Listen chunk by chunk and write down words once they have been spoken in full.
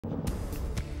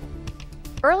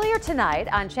Earlier tonight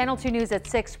on Channel 2 News at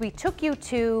 6, we took you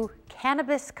to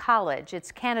Cannabis College.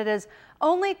 It's Canada's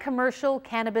only commercial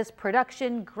cannabis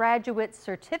production graduate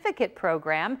certificate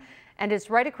program, and it's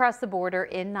right across the border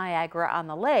in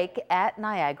Niagara-on-the-Lake at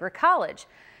Niagara College.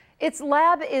 Its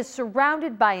lab is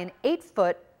surrounded by an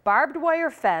 8-foot barbed wire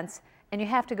fence, and you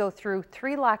have to go through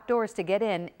 3 locked doors to get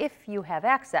in if you have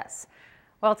access.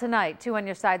 Well, tonight, 2 on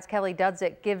Your Side's Kelly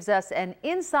Dudzik gives us an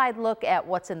inside look at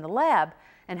what's in the lab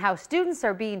and how students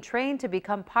are being trained to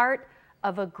become part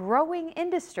of a growing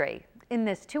industry in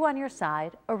this 2 on Your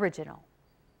Side original.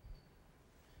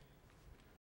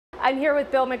 I'm here with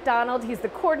Bill McDonald. He's the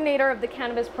coordinator of the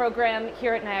cannabis program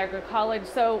here at Niagara College.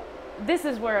 So this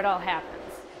is where it all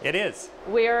happens. It is.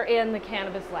 We're in the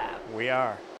cannabis lab. We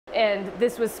are. And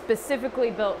this was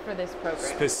specifically built for this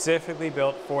program. Specifically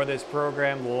built for this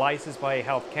program, licensed by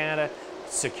Health Canada,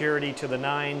 security to the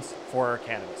nines for our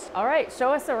cannabis. All right,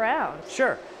 show us around.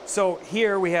 Sure. So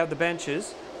here we have the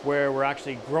benches where we're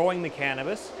actually growing the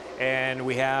cannabis, and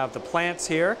we have the plants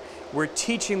here. We're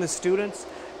teaching the students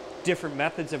different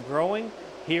methods of growing.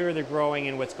 Here they're growing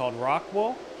in what's called rock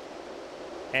wool,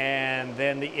 and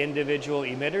then the individual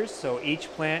emitters. So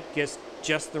each plant gets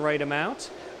just the right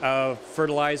amount of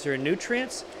fertilizer and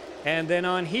nutrients. And then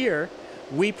on here,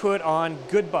 we put on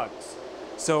good bugs.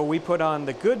 So we put on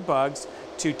the good bugs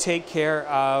to take care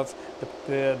of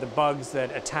the bugs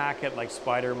that attack it, like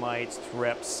spider mites,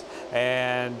 thrips.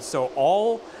 And so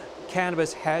all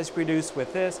cannabis has produced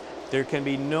with this, there can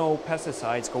be no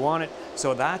pesticides go on it.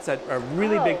 So that's a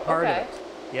really big part of it.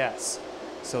 Yes.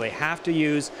 So they have to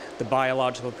use the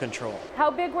biological control.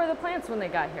 How big were the plants when they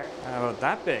got here? About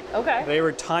that big. Okay. They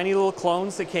were tiny little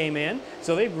clones that came in,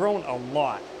 so they've grown a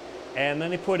lot. And then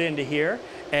they put into here,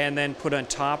 and then put on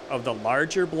top of the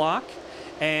larger block.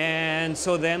 And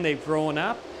so then they've grown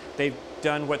up. They've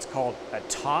done what's called a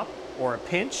top or a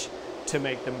pinch to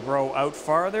make them grow out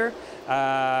farther.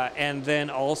 And then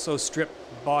also strip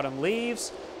bottom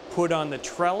leaves, put on the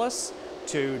trellis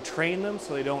to train them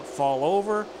so they don't fall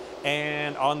over,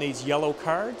 and on these yellow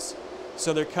cards.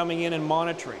 So they're coming in and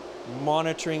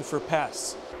monitoring for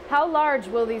pests. How large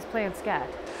will these plants get?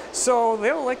 So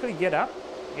they'll likely get up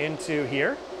into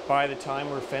here by the time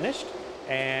we're finished.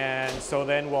 And so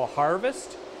then we'll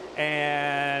harvest,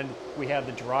 and we have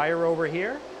the dryer over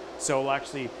here. So we'll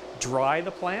actually dry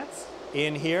the plants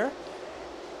in here.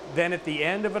 Then at the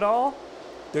end of it all,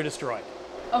 they're destroyed.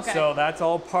 Okay. So that's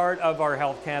all part of our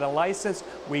Health Canada license.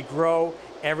 We grow,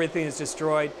 everything is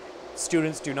destroyed.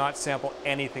 Students do not sample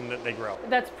anything that they grow.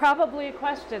 That's probably a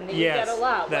question that you get a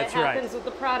lot. That's what right. happens with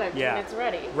the product when it's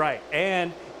ready? Right,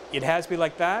 and it has to be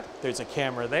like that. There's a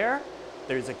camera there,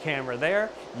 there's a camera there.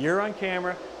 You're on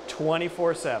camera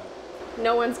 24/7.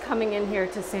 No one's coming in here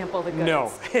to sample the goods.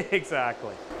 No,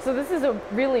 exactly. So this is a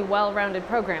really well-rounded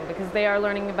program because they are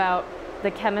learning about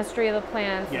the chemistry of the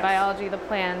plants, the biology of the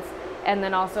plants, and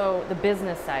then also the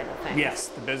business side of things. Yes,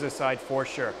 the business side for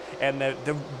sure. And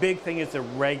the big thing is the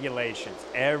regulations.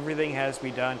 Everything has to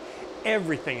be done.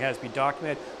 Everything has to be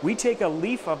documented. We take a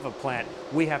leaf of a plant,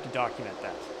 we have to document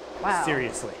that. Wow.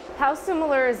 Seriously. How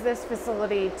similar is this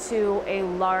facility to a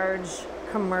large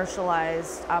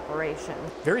commercialized operation?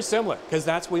 Very similar, because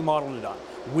that's what we modeled it on.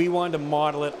 We wanted to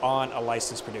model it on a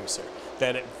licensed producer.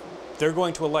 They're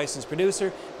going to a licensed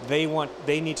producer, they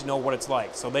need to know what it's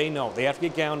like. So they know, they have to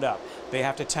get gowned up, they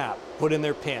have to tap, put in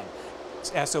their PIN,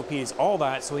 SOPs, all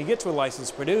that. So when you get to a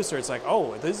licensed producer, it's like,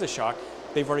 oh, this is a shock,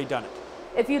 they've already done it.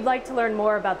 If you'd like to learn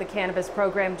more about the cannabis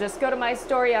program, just go to my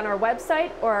story on our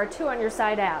website or our 2 on Your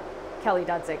Side app. Kelly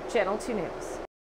Dudzik, Channel 2 News.